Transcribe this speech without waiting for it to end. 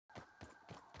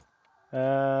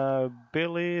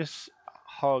Billy's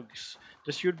Hogs.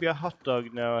 There should be a hot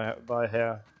dog now by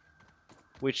here,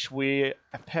 which we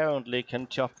apparently can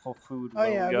chop for food Oh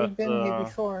when yeah, we got. we've been here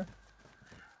before.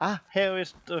 Ah, here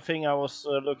is the thing I was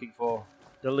looking for.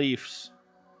 The leaves.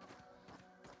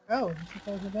 Oh, it's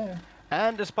over there.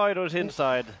 And the spider's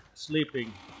inside,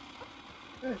 sleeping.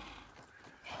 Good.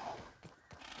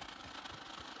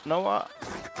 No,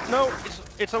 no,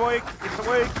 it's awake. It's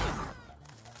awake.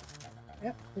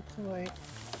 Yep, it's awake.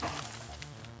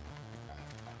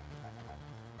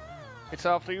 It's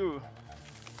after you.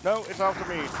 No, it's after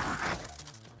me.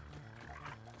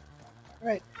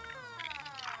 Right.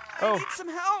 Oh, I need some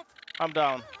help. I'm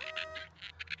down.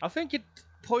 I think it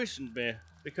poisoned me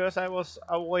because I was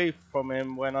away from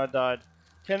him when I died.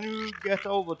 Can you get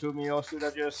over to me, or should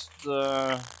I just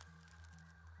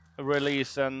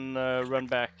release and run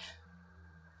back?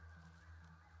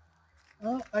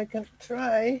 Well, I can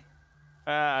try.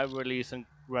 I release and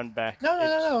run back.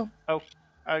 No. Oh,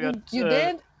 I got. You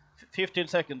did? 15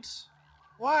 seconds.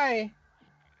 Why?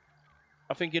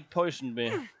 I think it poisoned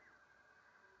me.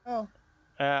 Oh.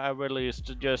 I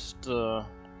released. Just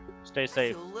stay I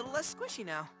safe. feel a little less squishy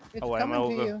now. It's Oh, I'm coming to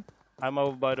over. you. I'm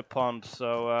over by the pond,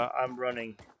 so I'm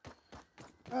running.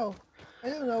 Oh. I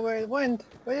don't know where it went.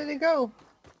 Where did it go?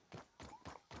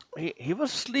 He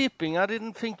was sleeping. I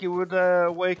didn't think he would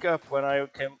wake up when I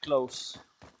came close.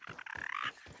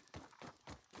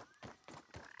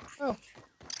 Oh.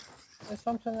 There's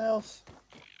something else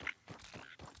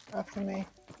after me.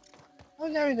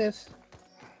 Oh, there it is.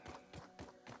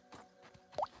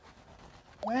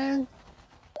 Man.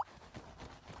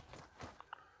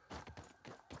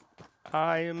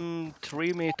 I'm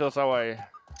 3 meters away.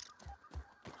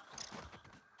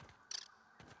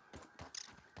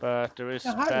 But there is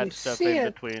bad stuff in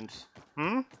between.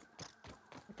 Hmm?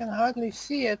 I can hardly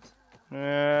see it.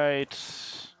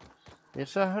 It's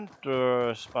a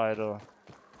hunter spider.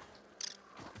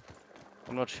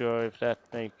 I'm not sure if that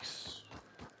makes...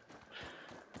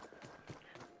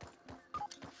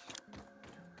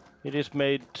 It is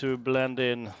made to blend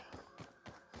in.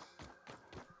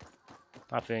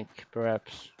 I think,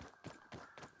 perhaps.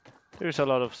 There's a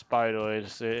lot of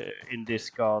spiders in this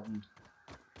garden.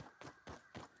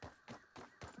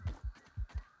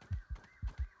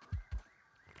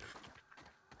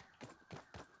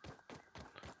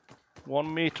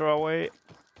 One meter away.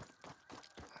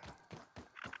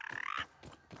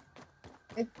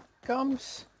 It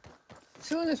comes as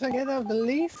soon as I get out the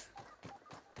leaf.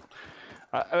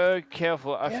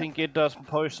 Careful, I think it does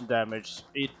poison damage.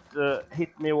 It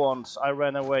hit me once, I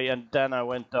ran away, and then I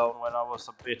went down when I was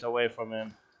a bit away from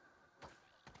him.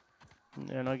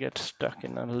 And I get stuck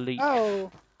in a leaf.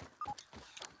 Oh.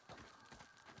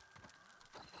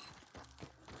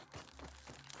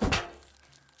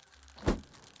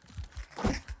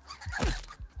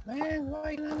 Man,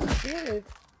 why can I not get it?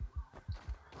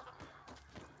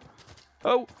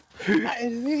 Oh! That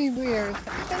is really weird. I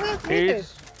cannot get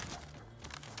it.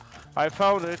 I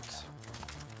found it.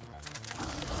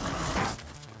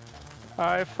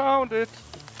 I found it.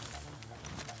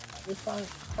 We found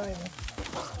it.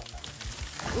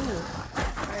 Ooh.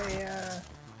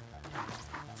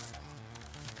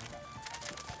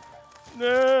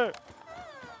 No!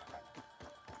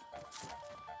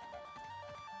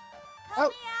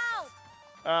 Oh.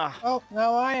 Ah, Oh,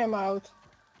 now I am out.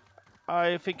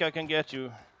 I think I can get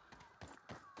you.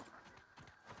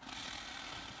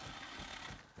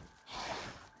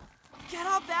 Get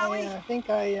up, Allie. I think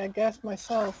I gassed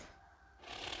myself.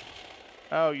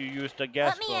 Oh, you used a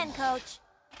gas Let me in, Coach.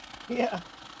 Yeah.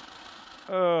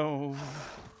 Oh.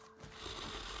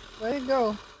 Where'd it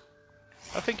go?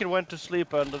 I think it went to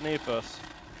sleep underneath us.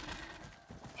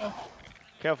 Oh.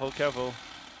 Careful, careful.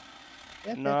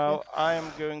 Yep, Now yep. I am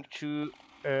going to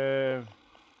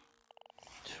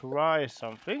try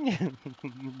something.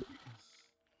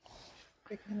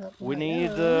 We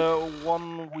need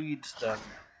one weed stem.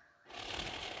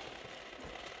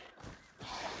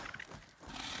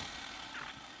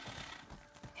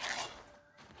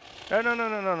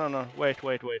 No. Wait.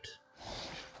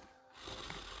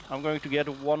 I'm going to get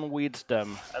one weed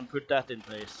stem and put that in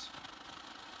place.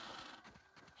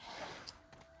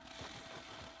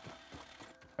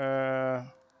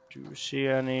 Do you see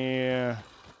any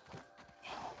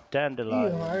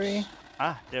dandelions?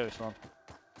 Ah, there is one.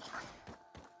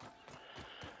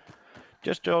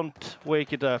 Just don't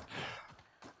wake it up.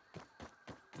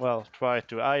 Well, try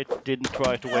to. I didn't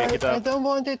try to wake it up. I don't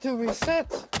want it to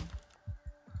reset.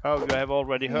 Oh, you have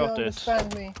already hurt it.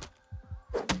 Understand me.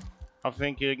 I'm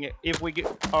thinking if we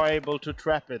are able to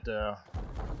trap it there.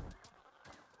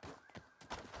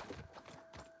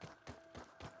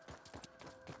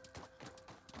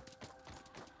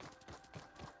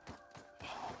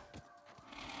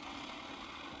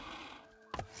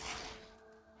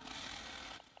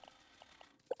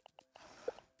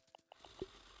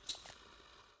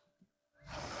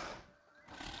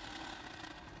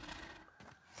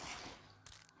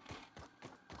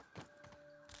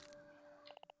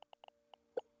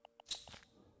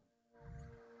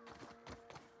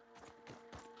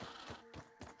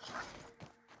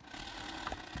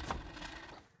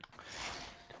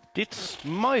 This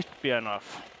might be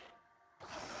enough.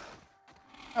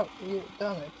 Oh, you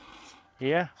done it.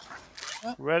 Yeah.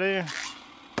 Oh. Ready?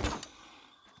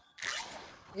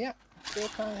 Yeah, still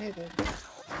can't hit it.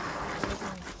 I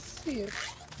didn't see it.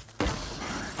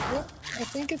 Yeah, I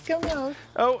think it's coming out.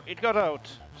 Oh, it got out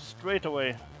straight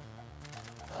away.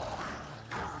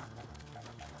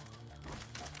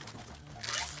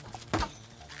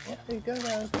 Yeah, it got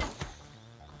out.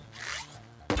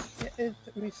 Yeah, it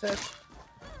reset.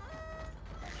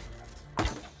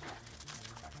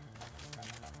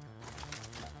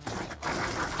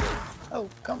 Oh,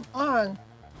 come on!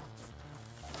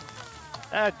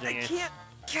 Ah, I dang it. can't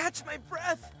catch my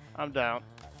breath. I'm down.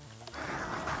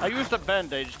 I used a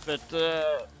bandage, but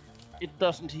it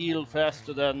doesn't heal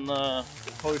faster than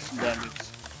poison damage.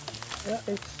 Yeah,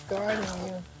 it's guarding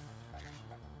you.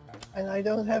 And I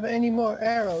don't have any more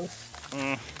arrows.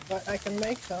 But I can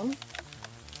make some.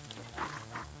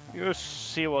 You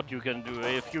see what you can do.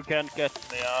 If you can't get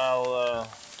me, I'll...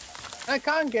 I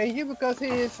can't get you because he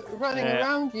is running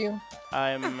around you.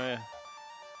 I'm...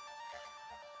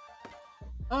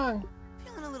 On.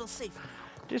 Feeling a little safer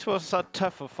now. This was a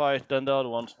tougher fight than the other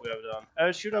ones we have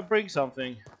done. Should I bring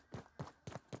something?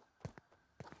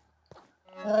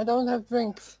 I don't have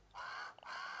drinks.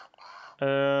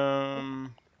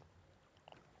 I'm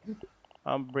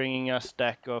bringing a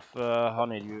stack of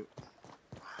honeydew.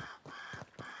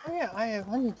 Oh yeah, I have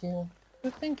honeydew.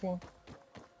 Good thinking.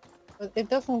 But it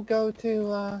doesn't go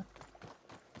to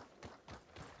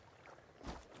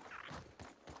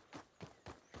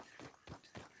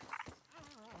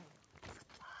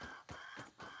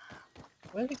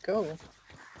where did it go?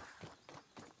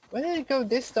 Where did it go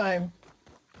this time?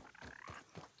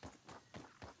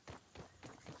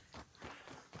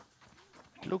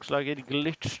 It looks like it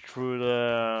glitched through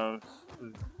the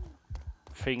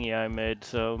thingy I made,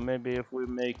 so maybe if we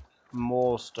make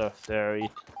more stuff there,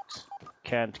 it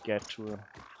can't get through.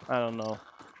 I don't know.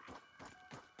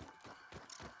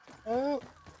 Oh.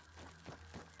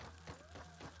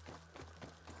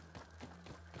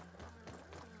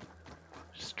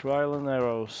 Just trial and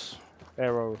arrows.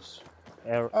 Arrows.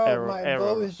 Oh, my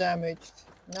arrows. bow is damaged.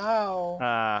 No.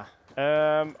 Ah.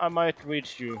 I might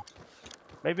reach you.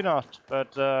 Maybe not,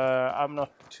 but I'm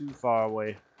not too far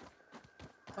away.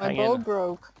 My bow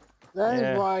broke. That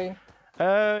is why.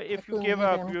 If you give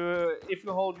up, if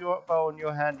you hold your bow in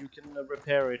your hand, you can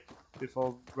repair it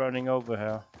before running over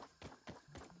here.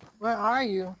 Where are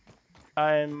you?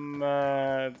 I'm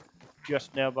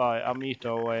just nearby, a meter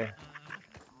away.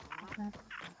 Okay.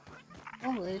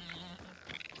 Oh wait.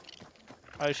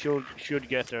 I should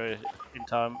get there in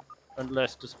time,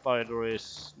 unless the spider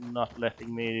is not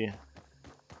letting me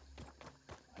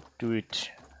do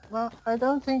it. Well, I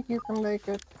don't think you can make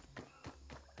it.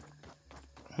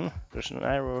 There's an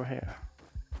arrow here.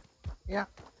 Yeah,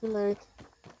 too late.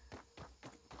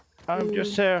 I'm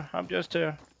just here. I'm just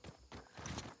here.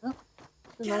 Oh,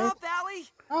 too Get late. up, Allie!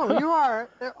 Oh, you are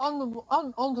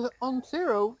on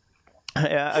zero.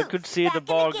 Yeah, I could see the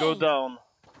bar go down.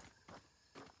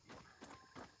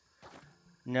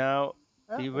 Now,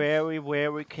 be very,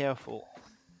 very careful.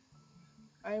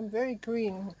 I am very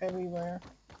green everywhere.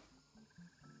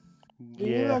 Do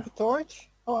Yeah. you have a torch?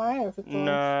 Oh, I have a torch.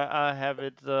 No, I have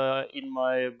it in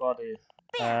my body,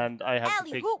 and I have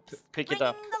to pick it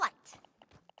up. The light.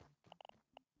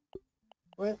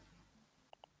 What?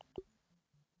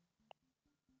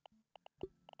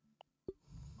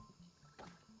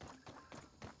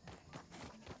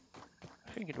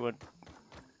 I think it would.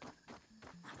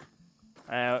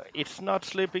 It's not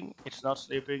sleeping. It's not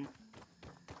sleeping.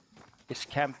 It's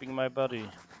camping my body.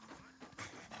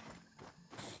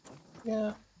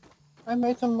 Yeah. I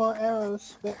made some more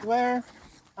arrows, but where?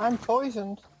 I'm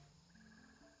poisoned.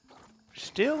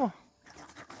 Still?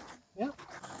 Yeah.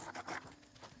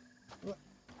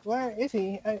 Where is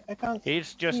he? I can't see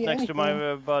He's just anything. next to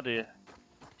my body.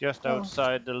 Just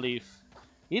outside the leaf.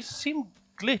 It seemed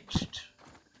glitched.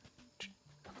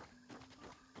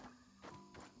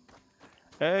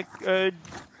 Do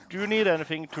you need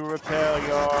anything to repair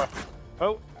your...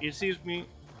 Oh, he sees me.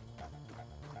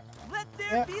 Let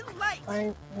there be light.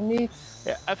 I need...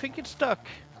 Yeah, I think it's stuck.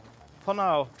 For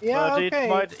now. Yeah, but okay. it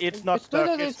might... It's not It's good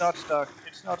stuck. that It's not stuck.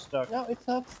 It's not stuck. No, it's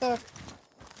not stuck.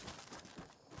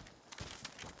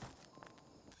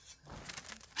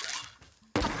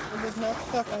 It is not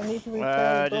stuck. I need to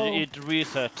repair the bow. It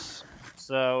resets.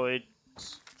 So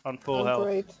it's on full health.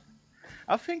 Great.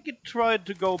 I think it tried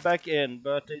to go back in,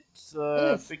 but it's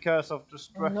because of the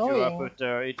structure I put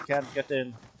there, it can't get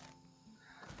in.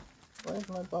 Where's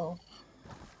my bow?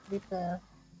 Repair.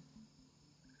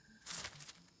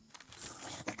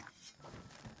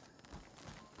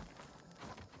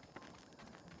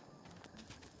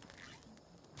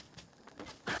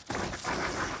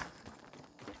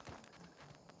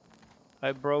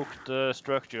 I broke the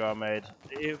structure I made.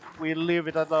 If we leave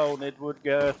it alone, it would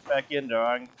get back in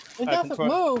there. It I can doesn't try.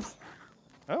 move.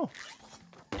 Oh.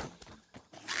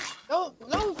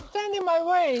 Don't stand in my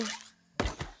way.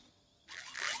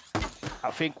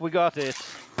 I think we got it.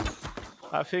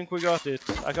 I think we got it.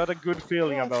 I got a good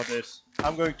feeling Yes. about this.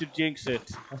 I'm going to jinx it.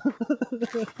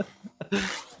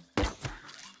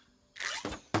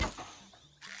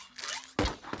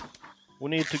 We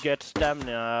need to get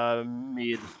stamina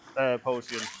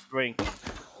potion drink.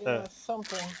 Yeah,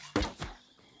 something.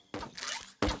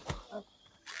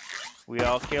 We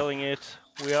are killing it.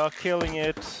 We are killing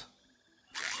it.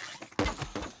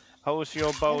 How's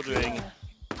your bow doing?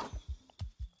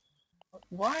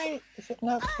 Why is it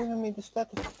not giving me the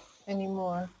status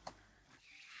anymore?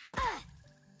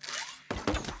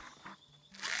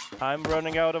 I'm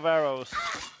running out of arrows.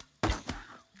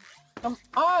 Come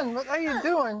on, what are you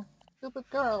doing? Stupid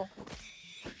girl.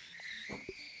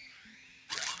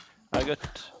 I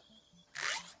got...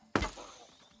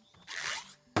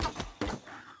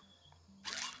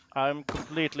 I'm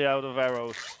completely out of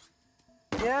arrows.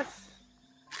 Yes.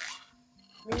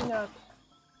 Me not.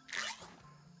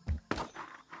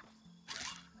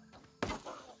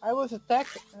 I was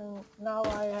attacked and now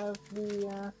I have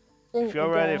the thing If you're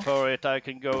again. ready for it, I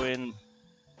can go in.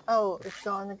 Oh, it's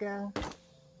gone again.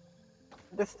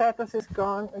 The status is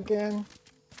gone again.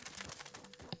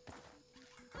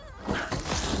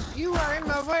 You are in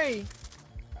my way.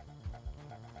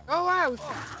 Go out.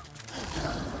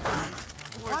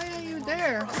 Why are you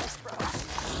there?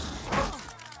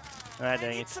 Ah,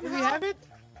 dang it. Do we have it?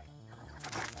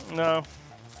 No.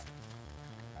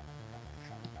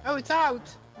 Oh, it's out.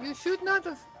 You should not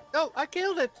have. Oh, I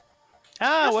killed it.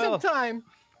 Ah, Just well. in time.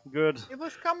 Good. It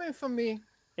was coming for me.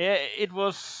 Yeah, it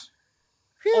was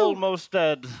Phew. almost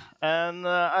dead. And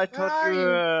I Where thought are you...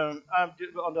 you? I'm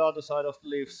on the other side of the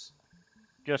leaves.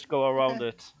 Just go around Okay.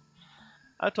 it.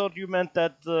 I thought you meant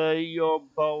that your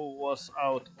bow was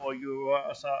out or you were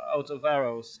out of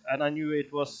arrows. And I knew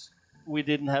it was... We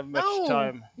didn't have much No,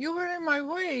 time. you were in my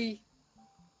way.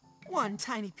 One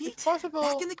tiny Pete. It's possible.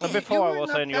 Back in the game. Before You I were was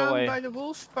knocked in your down way. by the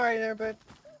wolf spider, but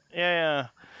Yeah.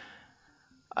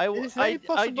 it is very I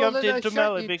possible jumped that I into shot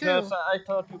melee you because too. I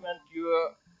thought you meant you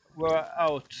were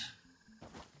out.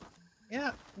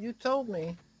 Yeah, you told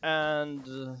me. And...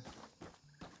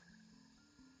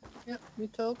 Yeah, you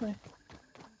told me.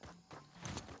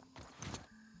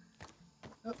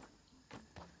 Oh.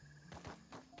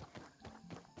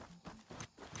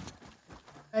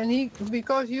 And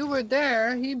because you were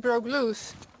there, he broke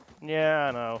loose. yeah,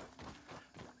 I know.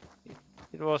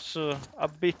 It was a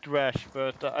bit rash,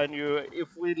 but I knew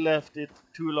if we left it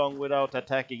too long without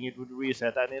attacking, it would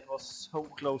reset, and it was so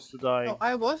close to dying. Oh,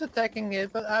 I was attacking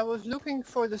it, but I was looking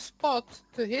for the spot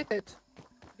to hit it.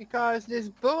 Because this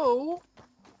bow,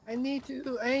 I need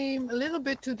to aim a little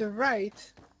bit to the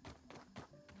right.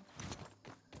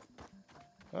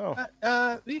 Oh,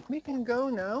 We can go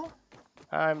now.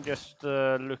 I'm just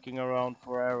looking around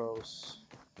for arrows.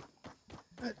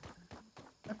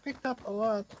 I picked up a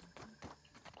lot.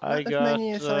 I Not got... as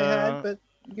many as I had, but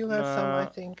you have some, I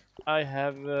think. I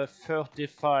have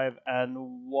 35 and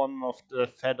one of the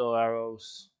feather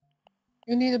arrows.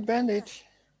 You need a bandage.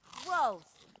 Whoa.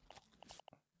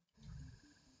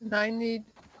 And I need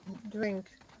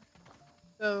drink.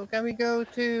 So can we go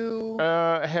to...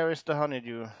 Here is the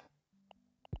honeydew.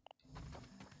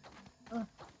 Oh.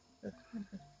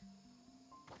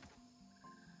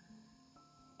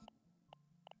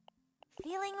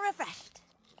 Feeling refreshed.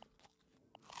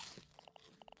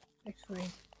 Actually,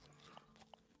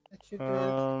 that should do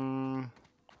it.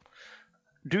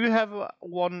 Do you have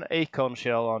one acorn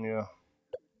shell on you?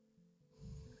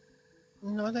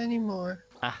 Not anymore.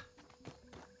 Ah.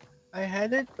 I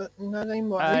had it, but not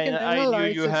anymore. We I can knew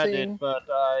analyze you the had thing. it, but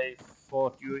I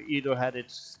thought you either had it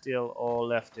still or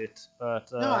left it.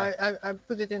 But No, I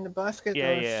put it in the basket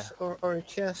Yeah, or a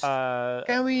chest.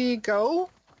 can we go?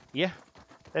 Yeah,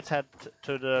 let's head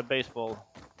to the baseball.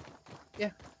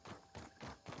 Yeah.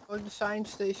 Or the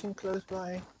science station close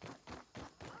by.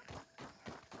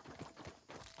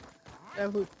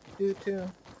 That would do too.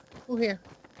 Oh, here.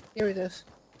 Here it is.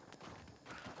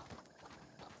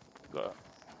 Go.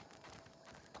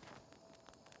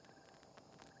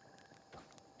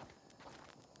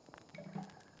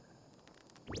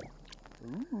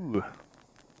 Ooh.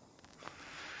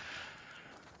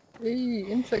 Hey,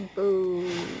 insect bow.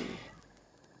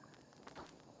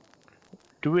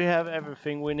 Do we have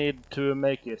everything we need to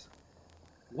make it?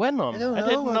 Venom? I don't know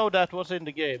didn't what- know that was in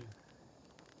the game.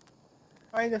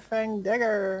 Spider Fang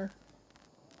dagger.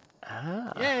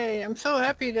 Ah. Yay, I'm so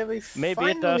happy that we Maybe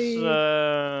finally... it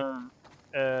does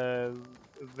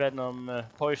venom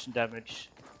poison damage.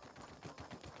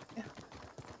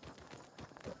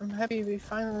 I'm happy we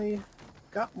finally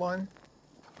got one.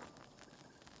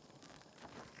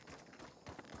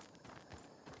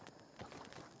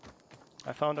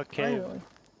 I found a cave. Finally.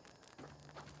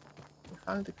 We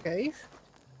found a cave?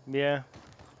 Yeah.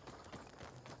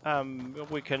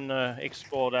 We can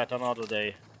explore that another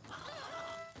day.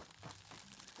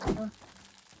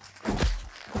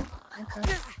 Okay.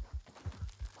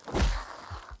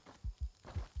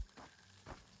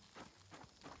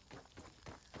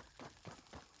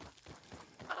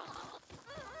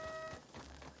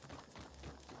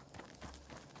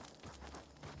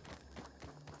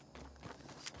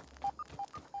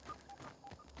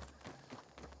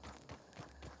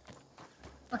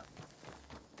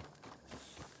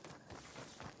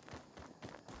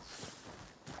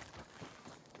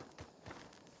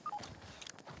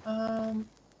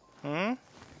 Hmm?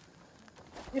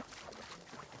 Yeah.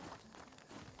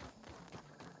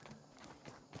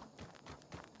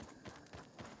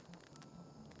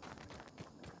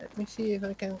 Let me see if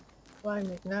I can climb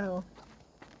it now.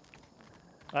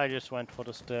 I just went for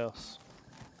the stairs.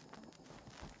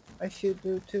 I should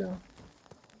do too.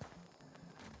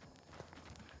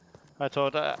 I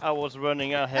thought I was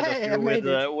running ahead Hey, I of you made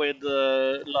it. with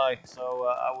light, so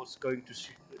I was going to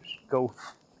go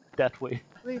that way.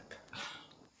 Sleep.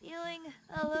 Feeling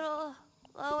a little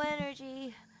low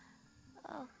energy.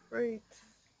 Oh, Great.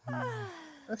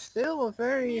 But still a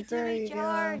very, need to very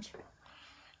recharge.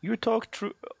 You talked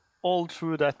through all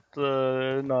through that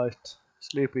night,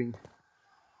 sleeping.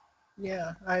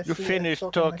 yeah, I You finished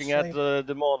talk in my talking at sleep.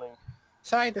 the morning.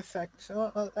 Side effects.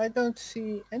 Well, I don't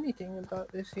see anything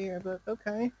about this here, but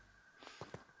okay.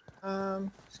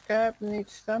 Scab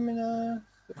needs stamina.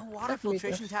 No water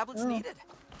filtration tablets Oh. needed.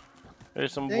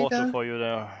 There's some Data. water for you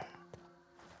there.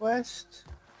 Quest.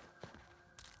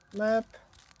 Map.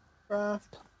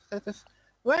 Craft. Status.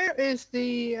 Where is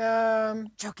the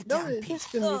Choke it no, down, it Pete. is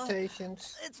the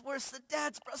mutations. It's worse than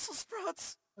Dad's Brussels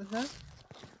sprouts. What's that?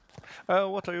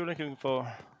 What are you looking for?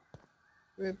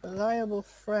 Reliable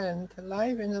friend.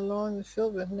 Live in the lawn is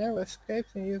filled with narrow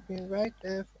escapes and you've been right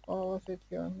there for all of it.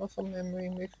 Your muscle memory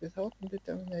mixed with hope and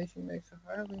determination makes a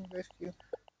harrowing rescue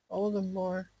all the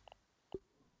more.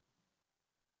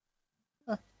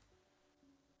 Huh.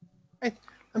 Right.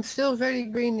 I'm still very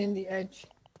green in the edge.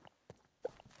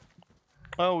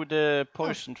 Oh, the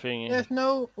poison thingy. There's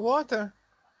no water.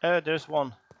 There's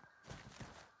one.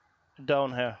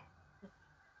 Down here.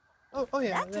 Oh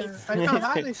yeah, That there. tastes I can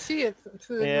hardly see it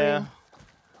through the Yeah.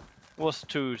 Was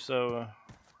two, so...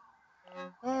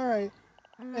 green. Alright,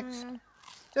 next. Can't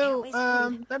So, waste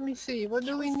food. let me see. What do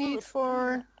Can't we waste need food.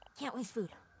 for... Can't waste food.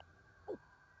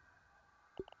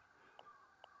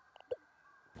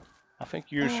 I think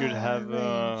you should have...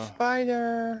 range.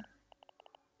 Spider...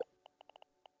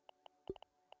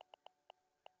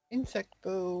 Insect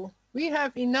bow. We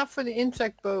have enough for the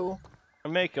insect bow.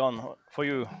 Make one for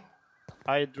you.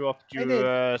 I dropped I you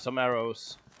did. some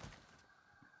arrows.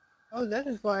 Oh, that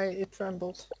is why it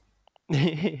trembled.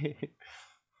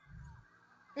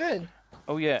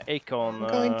 Oh yeah, acorn. I'm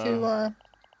going to,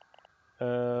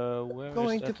 where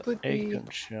going is to that put the... acorn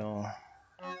shell?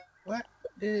 Where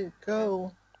did it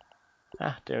go?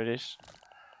 Ah, there it is.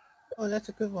 Oh, that's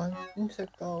a good one.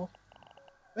 Insect bow.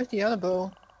 Where's the other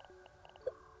bow?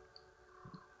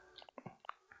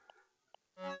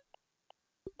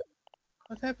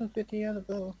 What happened with the other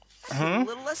bow? I feel a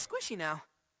little less squishy now.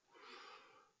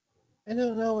 I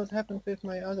don't know what happened with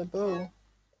my other bow.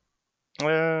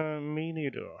 Me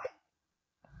neither.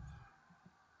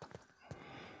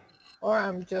 Or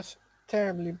I'm just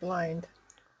terribly blind.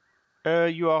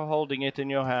 You are holding it in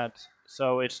your hand,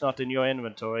 so it's not in your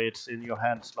inventory, it's in your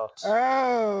hand slot.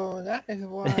 Oh, that is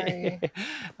why.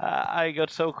 I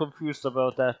got so confused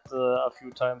about that a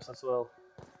few times as well.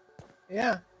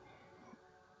 Yeah.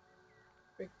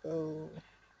 Big bow.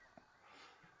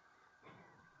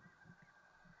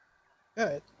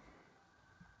 Good.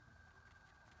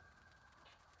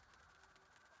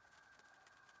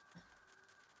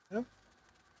 Nope.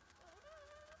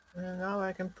 And now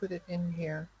I can put it in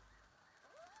here.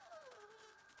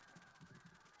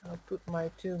 I'll put my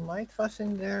 2 might fuss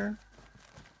in there.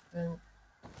 And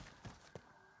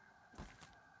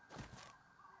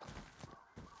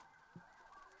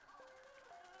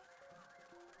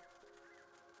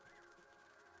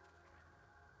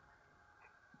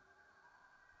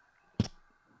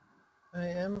I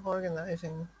am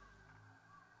organizing.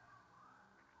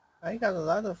 I got a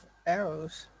lot of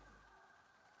arrows.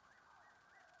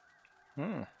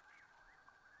 Hmm.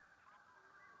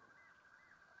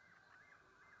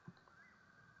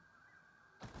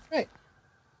 Right.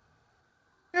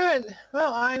 Good.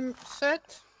 Well, I'm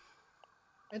set.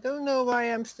 I don't know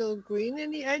why I'm still green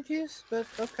in the edges, but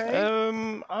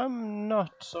okay. I'm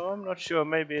not, so I'm not sure.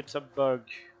 Maybe it's a bug.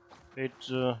 It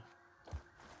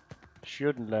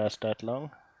shouldn't last that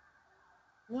long.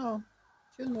 No,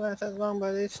 shouldn't last that long,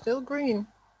 but it's still green.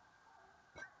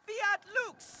 Fiat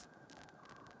Lux!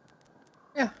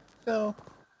 Yeah, so...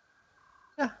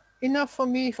 Yeah, enough for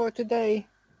me for today.